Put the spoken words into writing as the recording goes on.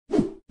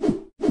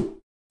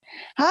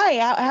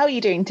Hi, how are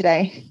you doing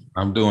today?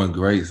 I'm doing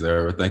great,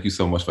 Sarah. Thank you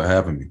so much for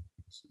having me.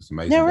 It's an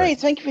No amazing day.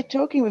 worries. Thank you for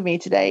talking with me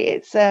today.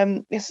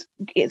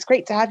 It's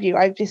great to have you.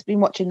 I've just been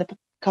watching the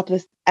couple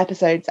of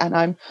episodes and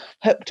I'm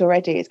hooked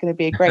already. It's going to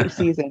be a great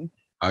season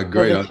for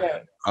Great. the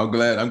show. I'm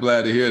glad. I'm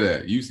glad to hear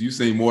that. You've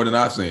seen more than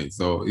I've seen.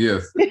 So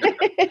yes.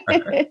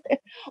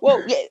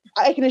 Well, yeah,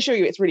 I can assure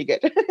you it's really good.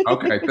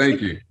 Okay.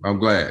 Thank you. I'm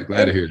glad.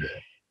 Glad to hear that.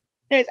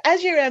 Anyways,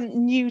 as you're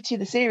new to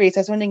the series,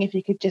 I was wondering if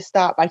you could just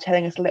start by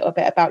telling us a little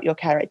bit about your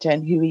character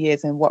and who he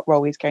is and what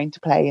role he's going to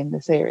play in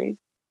the series.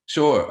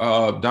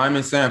 Sure.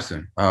 Diamond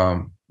Sampson.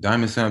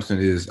 Diamond Sampson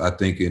is, I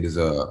think, it is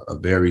a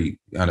very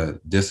kind of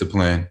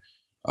disciplined.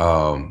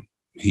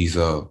 He's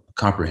a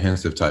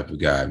comprehensive type of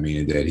guy,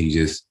 meaning that he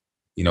just,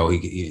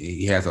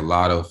 he has a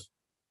lot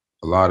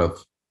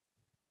of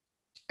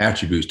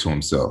attributes to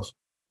himself.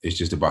 It's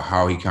just about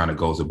how he kind of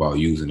goes about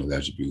using those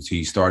attributes.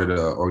 He started an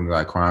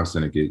organized crime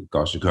syndicate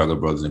called Chicago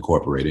Brothers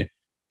Incorporated.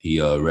 He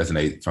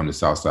resonated from the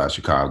South Side of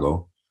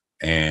Chicago,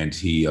 and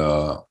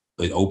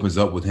it opens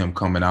up with him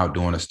coming out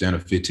doing a stint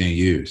of 15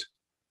 years.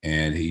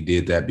 And he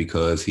did that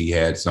because he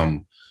had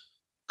some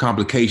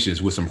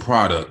complications with some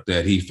product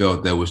that he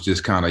felt that was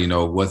just kind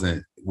of,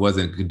 wasn't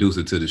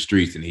conducive to the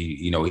streets. And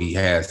he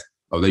has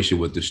a relationship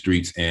with the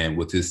streets and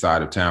with his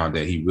side of town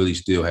that he really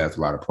still has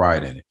a lot of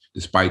pride in it,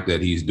 despite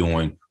that he's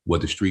doing what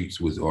the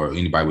streets was or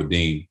anybody would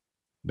deem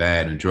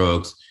bad and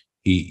drugs.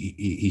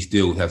 He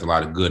still has a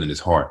lot of good in his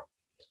heart.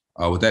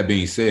 With that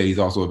being said, he's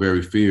also a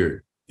very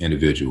feared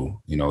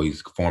individual.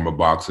 He's a former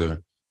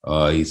boxer.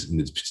 He's in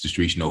the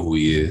streets, know who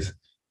he is.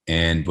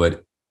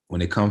 But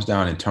when it comes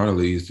down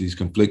internally, he's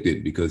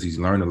conflicted because he's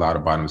learned a lot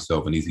about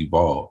himself and he's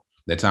evolved.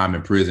 That time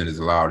in prison has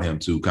allowed him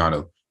to kind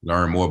of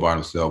learn more about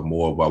himself,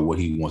 more about what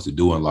he wants to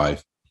do in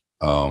life,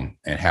 and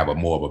have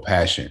more of a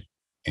passion.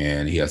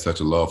 And he has such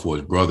a love for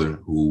his brother,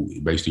 who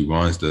basically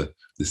runs the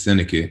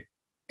syndicate,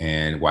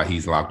 and while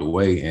he's locked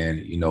away.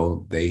 And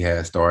they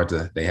have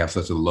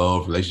such a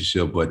love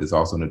relationship, but it's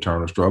also an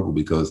eternal struggle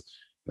because,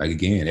 like,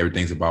 again,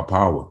 everything's about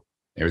power,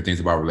 everything's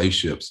about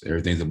relationships,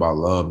 everything's about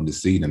love and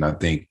deceit. And I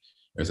think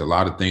there's a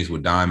lot of things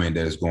with Diamond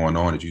that is going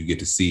on that you get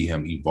to see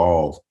him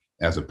evolve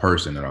as a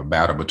person, and a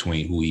battle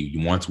between who he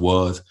once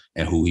was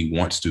and who he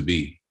wants to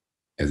be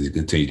as he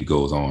continues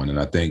goes on. And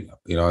I think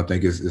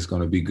it's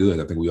going to be good.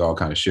 I think we all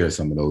kind of share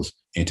some of those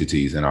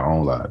entities in our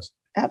own lives.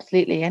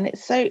 Absolutely. And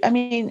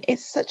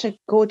it's such a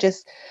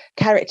gorgeous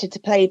character to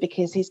play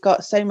because he's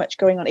got so much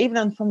going on.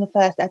 Even from the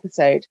first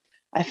episode,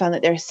 I found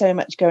that there is so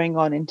much going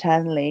on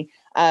internally.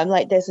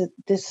 Like there's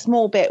this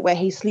small bit where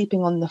he's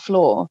sleeping on the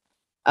floor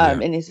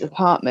in his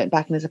apartment,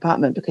 back in his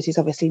apartment, because he's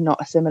obviously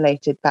not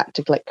assimilated back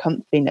to like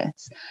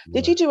comfiness. Yeah.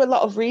 Did you do a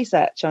lot of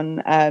research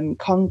on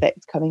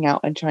convicts coming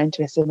out and trying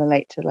to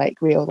assimilate to like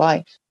real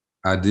life?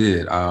 I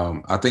did.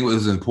 I think it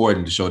was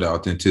important to show the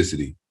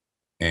authenticity.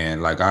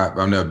 And like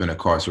I've never been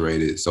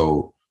incarcerated,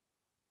 so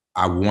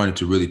I wanted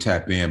to really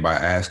tap in by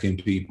asking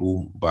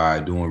people, by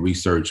doing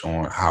research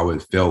on how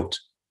it felt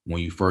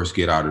when you first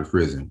get out of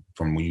prison.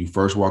 From when you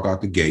first walk out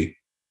the gate,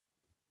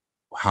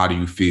 how do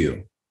you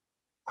feel?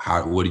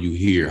 What do you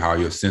hear? How are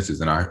your senses?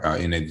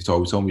 And they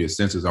told me your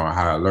senses are on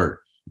high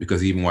alert,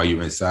 because even while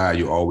you're inside,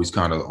 you're always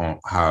kind of on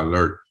high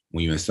alert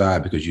when you're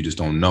inside because you just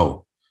don't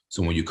know.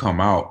 So when you come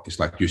out, it's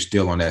like you're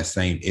still on that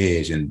same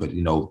edge, but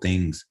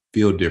things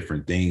feel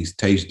different, things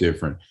taste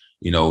different.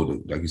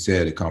 Like you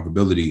said, the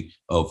comfortability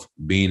of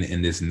being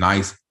in this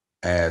nice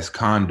ass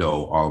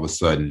condo all of a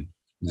sudden,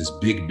 this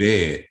big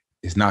bed,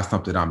 it's not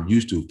something I'm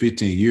used to.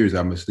 15 years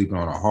I've been sleeping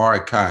on a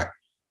hard cot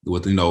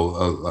with none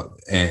of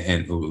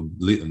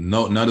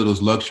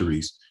those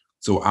luxuries.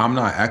 So I'm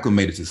not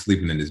acclimated to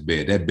sleeping in this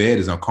bed. That bed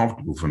is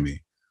uncomfortable for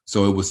me.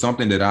 So it was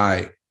something that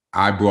I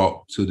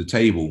brought to the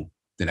table.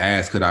 Then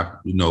asked, could I,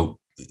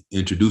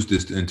 introduce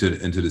this into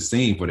the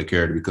scene for the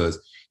character, because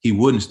he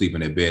wouldn't sleep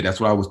in that bed. That's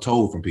what I was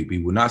told from people.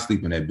 He would not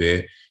sleep in that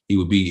bed. He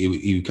would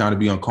kind of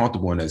be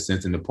uncomfortable in that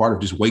sense. And the part of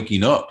just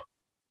waking up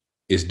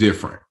is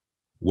different.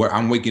 Where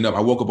I'm waking up,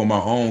 I woke up on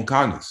my own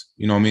cognizance.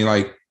 You know what I mean?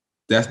 Like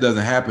that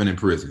doesn't happen in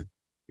prison.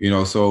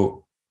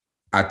 So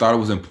I thought it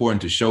was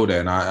important to show that.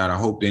 And I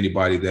hope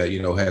anybody that,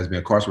 has been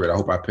incarcerated, I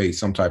hope I paid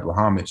some type of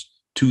homage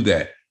to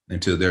that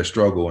and to their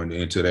struggle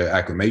and to their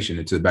acclimation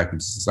into back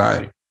into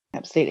society.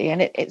 Absolutely.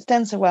 And it's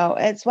done so well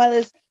as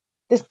this,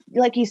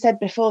 like you said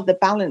before, the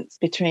balance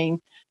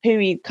between who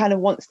he kind of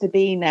wants to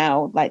be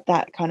now, like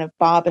that kind of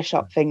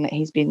barbershop thing that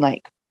he's been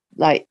like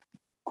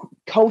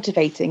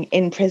cultivating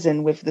in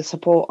prison with the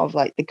support of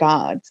like the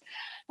guards.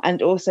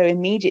 And also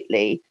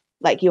immediately,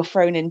 like you're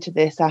thrown into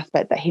this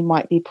aspect that he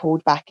might be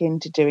pulled back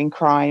into doing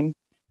crime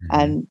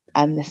and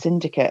the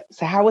syndicate.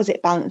 So how was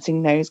it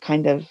balancing those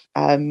kind of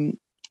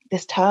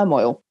this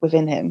turmoil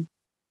within him?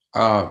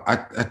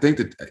 I think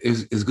that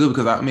it's good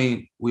because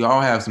we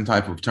all have some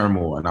type of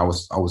turmoil, and I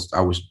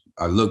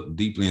looked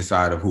deeply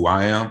inside of who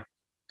I am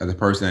as a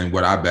person and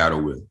what I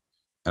battle with,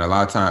 and a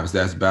lot of times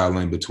that's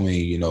battling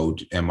between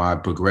am I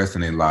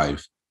progressing in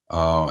life,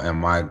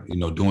 am I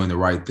doing the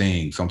right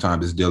thing?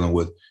 Sometimes it's dealing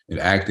with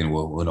acting.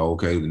 Well,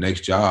 okay, the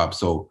next job.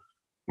 So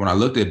when I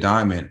looked at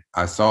Diamond,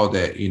 I saw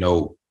that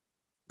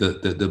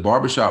the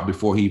barbershop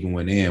before he even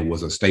went in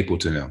was a staple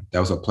to them. That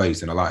was a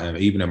place, and a lot, and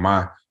even in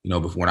my,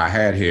 before when I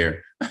had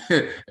hair,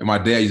 and my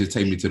dad used to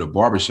take me to the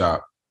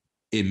barbershop,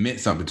 it meant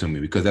something to me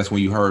because that's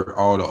when you heard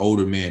all the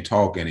older men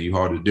talking and you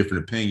heard the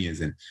different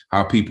opinions and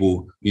how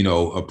people,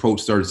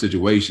 approach certain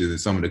situations, and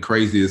some of the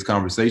craziest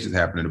conversations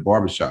happen in the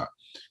barbershop.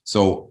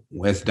 So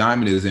as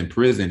Diamond is in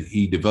prison,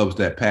 he develops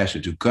that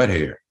passion to cut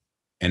hair.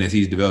 And as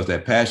he develops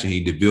that passion,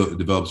 he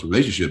develops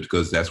relationships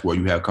because that's where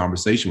you have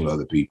conversation with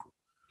other people.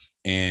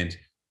 And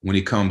when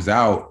he comes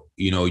out,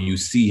 you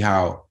see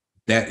how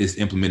that is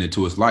implemented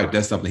to his life.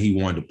 That's something he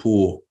wanted to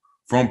pull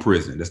from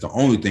prison. That's the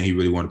only thing he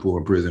really wanted to pull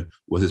from prison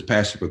was his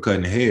passion for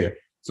cutting hair.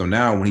 So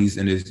now when he's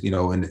in his, in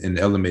the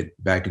element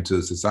back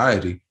into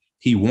society,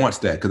 he wants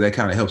that because that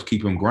kind of helps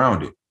keep him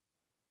grounded.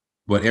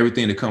 But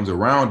everything that comes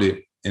around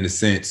it, in a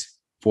sense,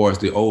 for as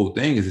the old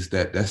thing is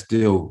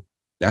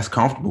that's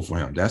comfortable for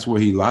him. That's where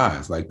he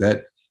lies. Like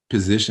that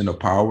position of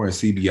power in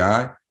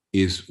CBI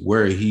is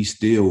where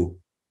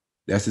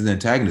that's his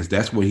antagonist.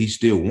 That's what he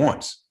still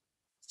wants.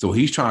 So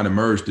he's trying to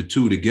merge the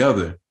two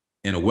together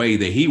in a way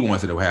that he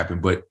wants it to happen,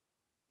 but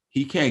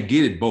he can't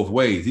get it both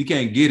ways. He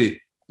can't get it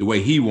the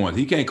way he wants.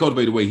 He can't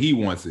cultivate the way he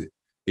wants it.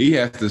 He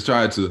has to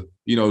try to,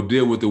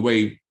 deal with the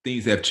way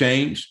things have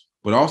changed,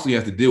 but also he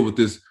has to deal with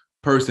this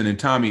person in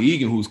Tommy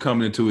Egan who's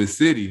coming into his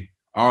city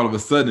all of a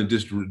sudden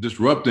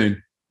disrupting,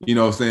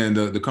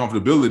 the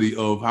comfortability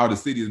of how the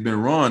city has been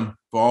run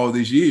for all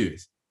these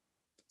years.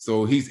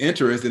 So he's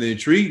interested and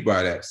intrigued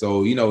by that.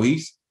 So,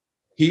 he's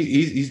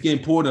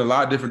getting pulled in a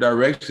lot of different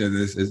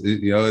directions.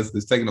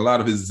 It's taking a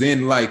lot of his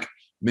Zen-like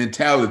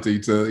mentality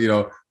to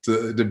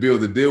be able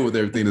to deal with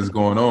everything that's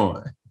going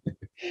on.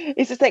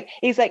 It's just like,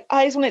 he's like,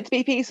 I just want it to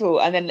be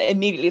peaceful. And then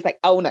immediately it's like,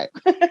 oh no.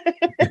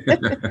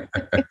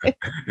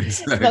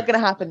 It's not going to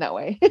happen that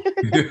way.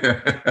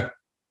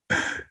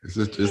 It's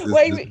just a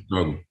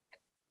struggle.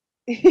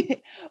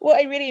 What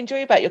I really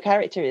enjoy about your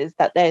character is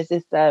that there's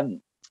this,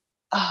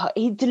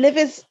 he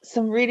delivers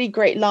some really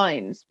great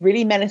lines,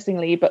 really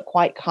menacingly, but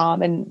quite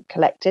calm and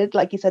collected.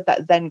 Like you said,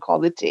 that Zen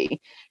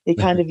quality he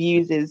kind of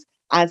uses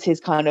as his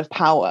kind of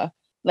power.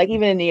 Like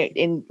even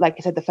in like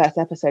I said, the first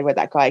episode where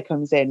that guy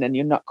comes in and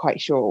you're not quite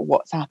sure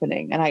what's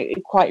happening. And I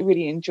quite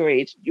really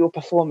enjoyed your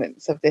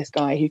performance of this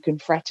guy who can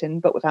threaten,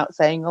 but without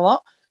saying a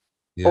lot,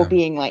 or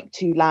being like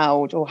too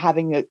loud, or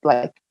having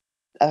like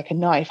a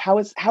knife.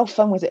 How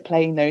fun was it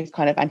playing those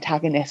kind of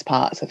antagonist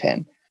parts of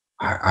him?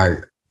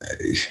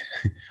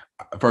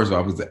 First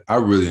of all, I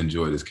really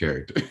enjoy this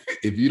character.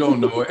 If you don't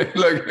know it,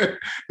 like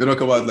they don't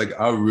come out like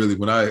I really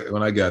when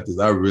I got this,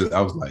 I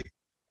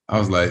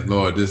was like,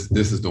 Lord, this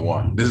is the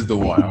one. This is the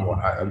one.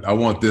 I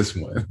want this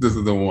one. This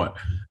is the one.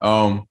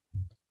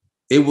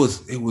 It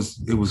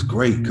was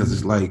great because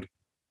it's like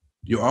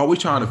you're always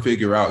trying to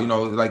figure out,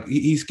 like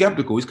he's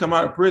skeptical. He's come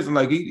out of prison,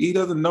 like he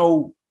doesn't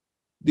know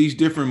these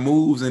different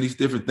moves and these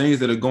different things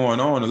that are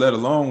going on, and let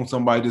alone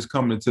somebody just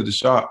coming into the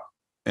shop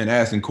and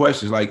asking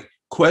questions. Like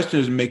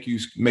questions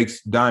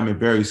makes Diamond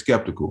very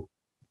skeptical.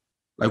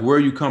 Like, where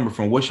are you coming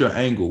from? What's your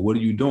angle? What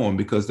are you doing?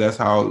 Because that's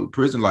how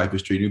prison life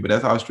is treated, but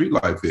that's how street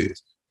life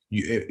is.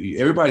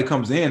 Everybody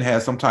comes in,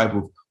 has some type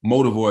of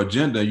motive or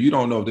agenda. You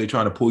don't know if they're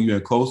trying to pull you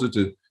in closer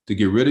to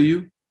get rid of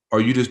you,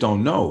 or you just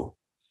don't know.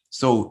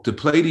 So to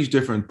play these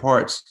different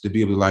parts, to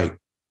be able to like,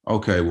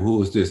 okay, well,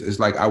 who is this? It's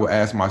like I would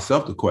ask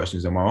myself the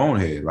questions in my own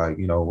head, like,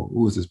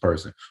 who is this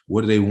person?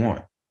 What do they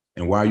want?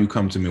 And why are you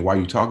coming to me? Why are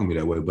you talking to me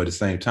that way? But at the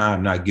same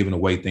time, not giving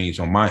away things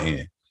on my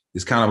end.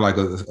 It's kind of like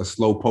a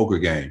slow poker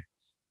game.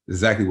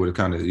 Exactly what it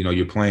kind of,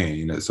 you're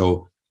playing,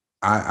 So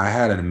I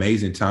had an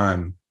amazing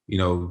time,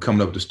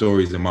 coming up with the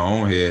stories in my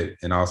own head,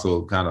 and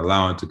also kind of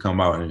allowing to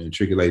come out and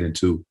matriculate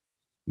into,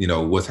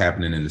 what's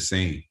happening in the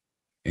scene.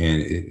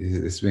 And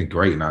it's been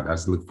great. And I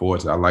just look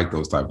forward to it. I like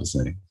those type of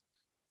scenes.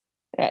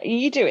 Yeah,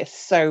 you do it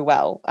so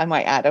well. I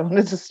might add, I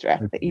wanted to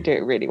stress that you do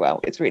it really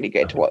well. It's really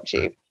good to watch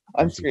you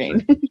on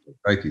screen.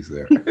 Thank you,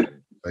 Sarah.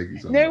 Thank you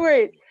so much. No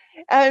worries.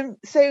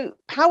 So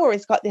Power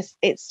has got this,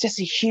 it's just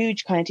a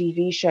huge kind of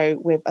TV show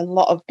with a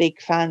lot of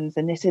big fans,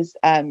 and this is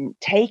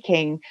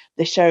taking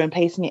the show and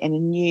placing it in a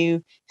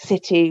new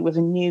city with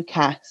a new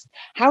cast.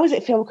 How does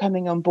it feel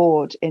coming on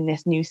board in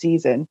this new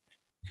season?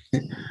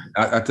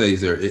 I tell you,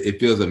 Sarah, it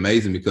feels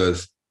amazing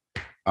because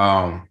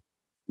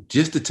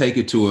just to take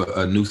it to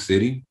a new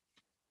city,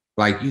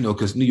 like,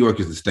 because New York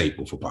is the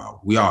staple for Power.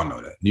 We all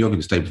know that. New York is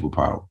the staple for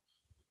Power.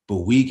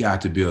 But we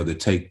got to be able to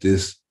take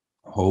this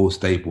whole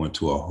staple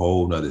into a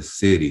whole nother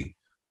city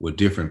with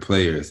different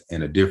players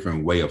and a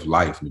different way of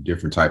life and a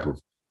different type of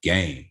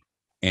game.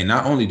 And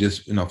not only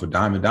just, for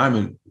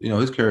Diamond,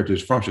 his character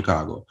is from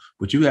Chicago,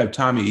 but you have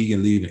Tommy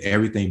Egan leaving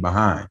everything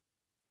behind.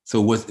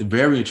 So what's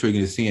very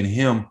intriguing is seeing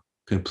him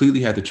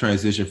completely have to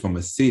transition from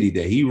a city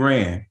that he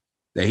ran,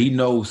 that he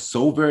knows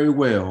so very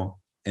well,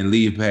 and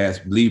leave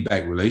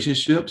back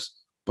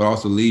relationships, but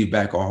also leave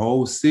back a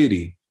whole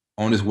city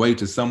on his way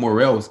to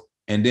somewhere else,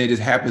 and then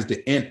just happens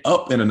to end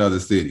up in another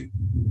city.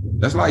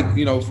 That's like,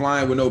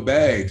 flying with no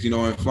bags,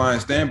 and flying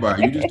standby.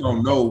 You just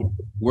don't know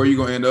where you're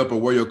going to end up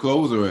or where your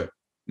clothes are at.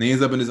 And he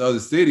ends up in this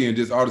other city and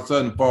just all of a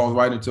sudden falls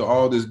right into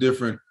all this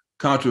different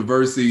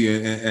controversy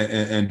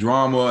and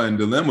drama and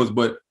dilemmas,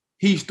 but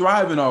he's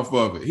thriving off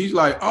of it. He's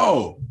like,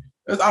 oh,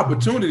 there's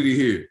opportunity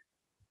here.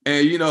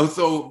 And, you know,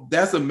 so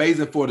that's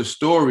amazing for the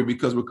story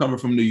because we're coming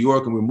from New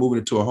York and we're moving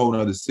into a whole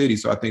other city.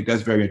 So I think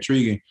that's very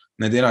intriguing.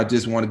 And then I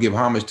just want to give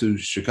homage to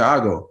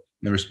Chicago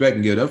and respect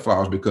and give them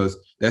flowers because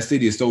that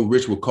city is so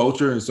rich with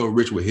culture and so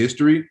rich with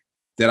history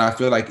that I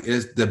feel like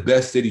it's the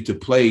best city to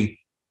play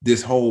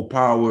this whole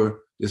power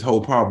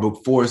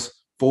book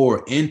force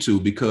forward into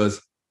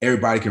because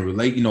everybody can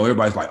relate. You know,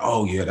 everybody's like,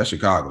 oh, yeah, that's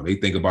Chicago. They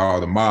think about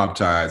all the mob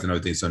ties and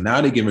everything. So now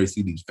they get ready to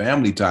see these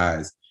family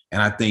ties.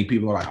 And I think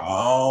people are like,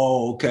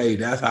 oh, okay,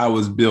 that's how it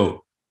was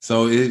built.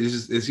 So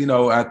it's you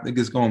know, I think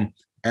it's going to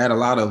add a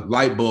lot of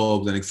light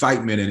bulbs and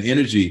excitement and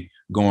energy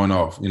going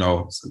off, you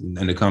know,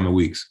 in the coming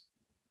weeks.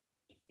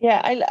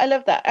 Yeah, I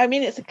love that. I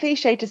mean, it's a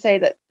cliche to say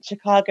that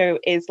Chicago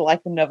is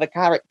like another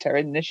character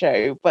in the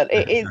show, but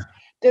it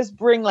does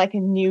bring like a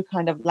new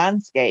kind of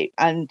landscape.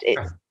 And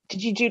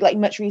did you do like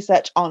much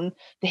research on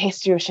the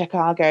history of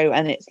Chicago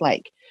and it's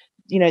like,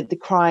 you know, the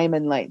crime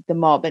and like the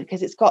mob, and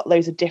because it's got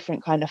loads of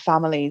different kind of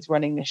families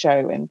running the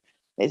show and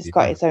it's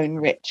got its own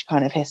rich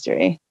kind of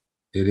history.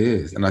 It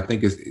is. And I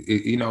think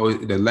you know,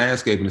 the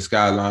landscape and the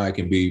skyline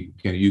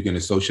you can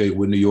associate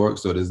with New York.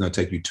 So it doesn't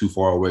take you too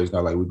far away. It's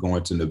not like we're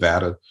going to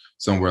Nevada,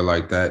 somewhere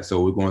like that.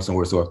 So we're going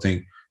somewhere. So I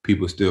think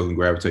people still can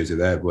gravitate to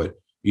that. But,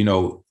 you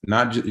know,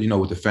 not just, you know,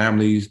 with the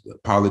families, the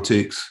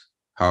politics,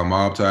 how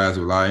mob ties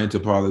rely into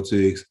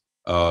politics,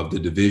 the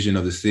division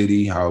of the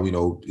city, how, you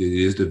know, it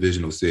is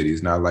divisional city.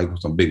 It's not like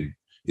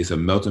it's a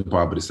melting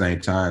pot, but at the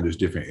same time, there's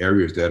different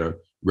areas that are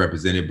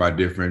represented by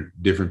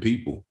different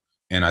people.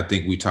 And I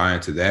think we tie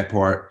into that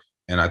part.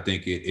 And I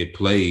think it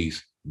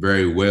plays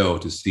very well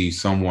to see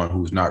someone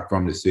who's not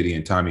from the city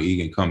and Tommy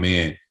Egan come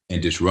in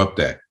and disrupt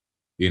that.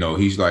 You know,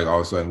 he's like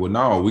all of a sudden, well,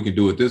 no, we can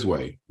do it this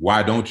way.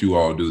 Why don't you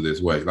all do this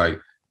way? Like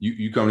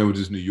you come in with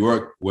this New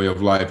York way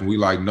of life and we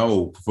like,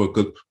 no,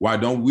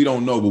 we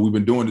don't know, but we've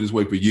been doing it this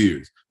way for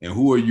years. And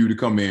who are you to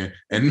come in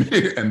and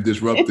and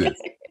disrupt this?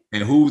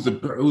 And who's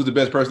the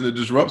best person to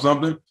disrupt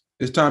something?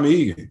 It's Tommy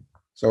Egan.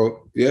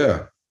 So,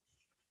 yeah.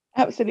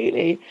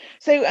 Absolutely.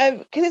 So,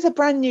 because it's a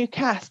brand new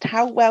cast,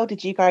 how well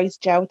did you guys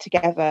gel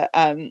together?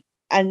 And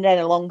then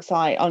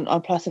alongside,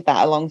 on plus of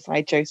that,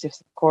 alongside Joseph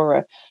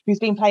Sikora, who's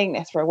been playing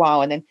this for a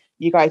while, and then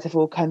you guys have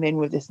all come in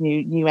with this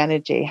new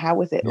energy. How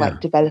was it like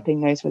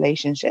developing those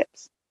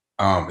relationships?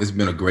 It's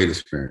been a great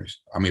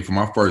experience. I mean, for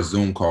my first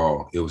Zoom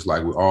call, it was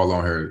like we're all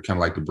on here, kind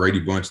of like the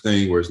Brady Bunch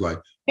thing, where it's like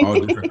all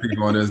different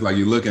people on this. Like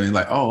you're looking and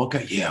like, oh,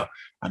 okay, yeah,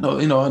 I know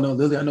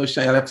Lili, I know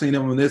Shane, I've seen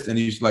them on this, and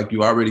he's like,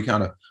 you already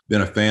kind of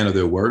been a fan of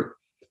their work.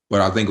 But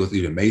I think it was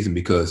even amazing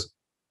because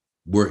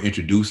we're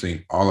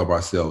introducing all of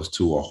ourselves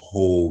to a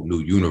whole new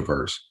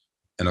universe,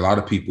 and a lot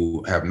of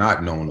people have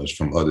not known us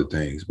from other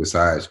things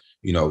besides,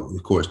 you know,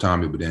 of course,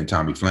 Tommy, but then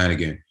Tommy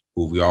Flanagan,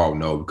 who we all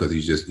know because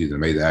he's an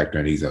amazing actor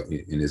and he's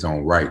in his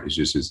own right. It's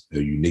just a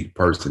unique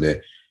person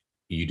that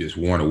you just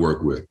want to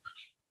work with.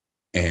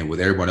 And with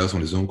everyone else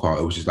on the Zoom call,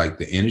 it was just like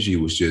the energy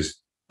was just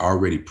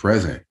already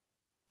present.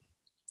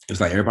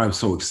 It's like everybody was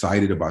so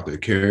excited about their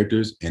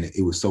characters and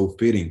it was so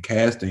fitting.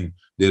 Casting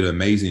did an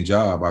amazing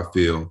job, I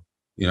feel.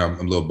 You know, I'm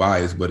a little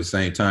biased, but at the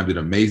same time, did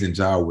an amazing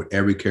job with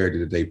every character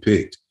that they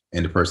picked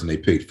and the person they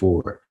picked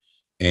for it.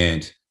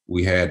 And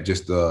we had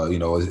just, you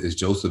know, as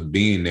Joseph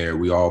being there,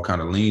 we all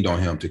kind of leaned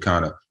on him to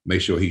kind of make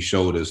sure he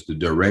showed us the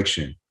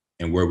direction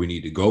and where we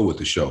need to go with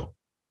the show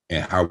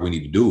and how we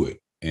need to do it.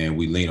 And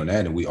we leaned on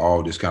that and we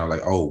all just kind of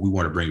like, oh, we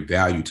want to bring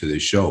value to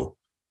this show.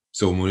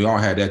 So when we all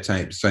had that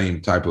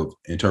same type of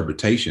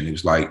interpretation, it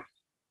was like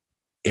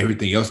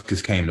everything else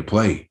just came to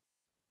play.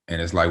 And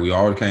it's like we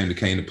all came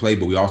to play,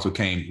 but we also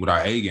came with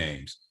our A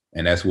games.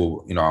 And that's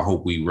what, you know, I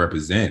hope we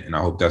represent. And I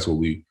hope that's what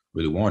we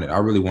really wanted. I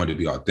really wanted to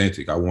be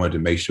authentic. I wanted to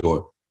make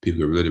sure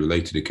people could really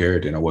relate to the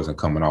character. And I wasn't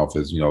coming off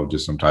as, you know,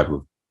 just somebody.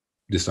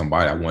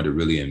 I wanted to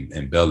really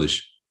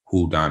embellish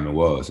who Diamond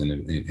was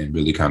and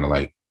really kind of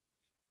like,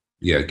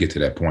 yeah, get to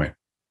that point.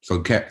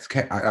 So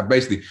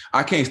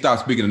I can't stop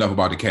speaking enough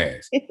about the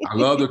cast. I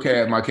love the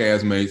cast, my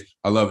castmates.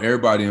 I love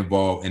everybody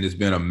involved. And it's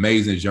been an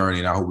amazing journey.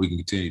 And I hope we can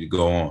continue to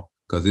go on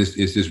because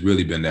it's just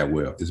really been that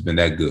well. It's been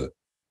that good.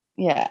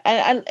 Yeah.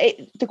 And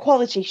the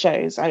quality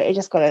shows.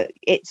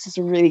 It's just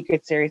a really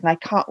good series. And I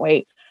can't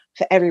wait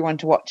for everyone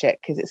to watch it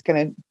because it's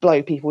going to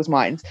blow people's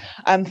minds.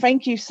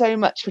 Thank you so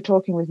much for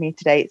talking with me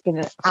today. It's been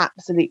an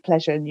absolute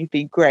pleasure and you've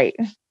been great.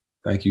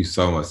 Thank you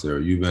so much, Sarah.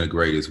 You've been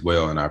great as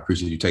well. And I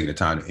appreciate you taking the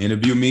time to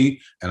interview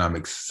me. And I'm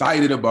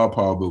excited about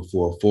Power Book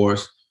 4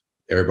 Force.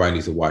 Everybody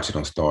needs to watch it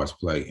on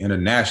STARZPLAY.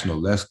 International,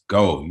 let's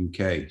go,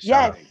 UK.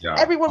 Yes,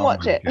 everyone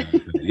watch it.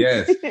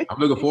 Yes, I'm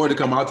looking forward to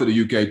come out to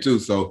the UK too.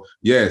 So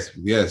yes,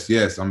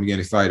 I'm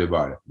getting excited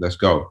about it. Let's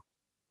go.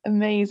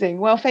 Amazing.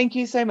 Well, thank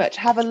you so much.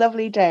 Have a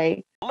lovely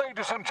day.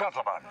 Ladies and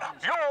gentlemen,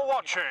 you're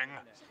watching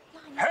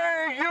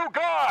Hey You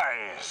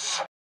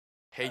Guys.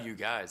 Hey You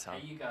Guys, huh?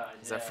 Hey You Guys.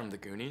 Is that from the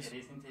Goonies? It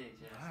is indeed,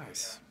 yes.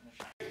 Nice.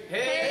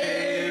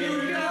 Hey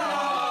You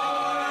Guys.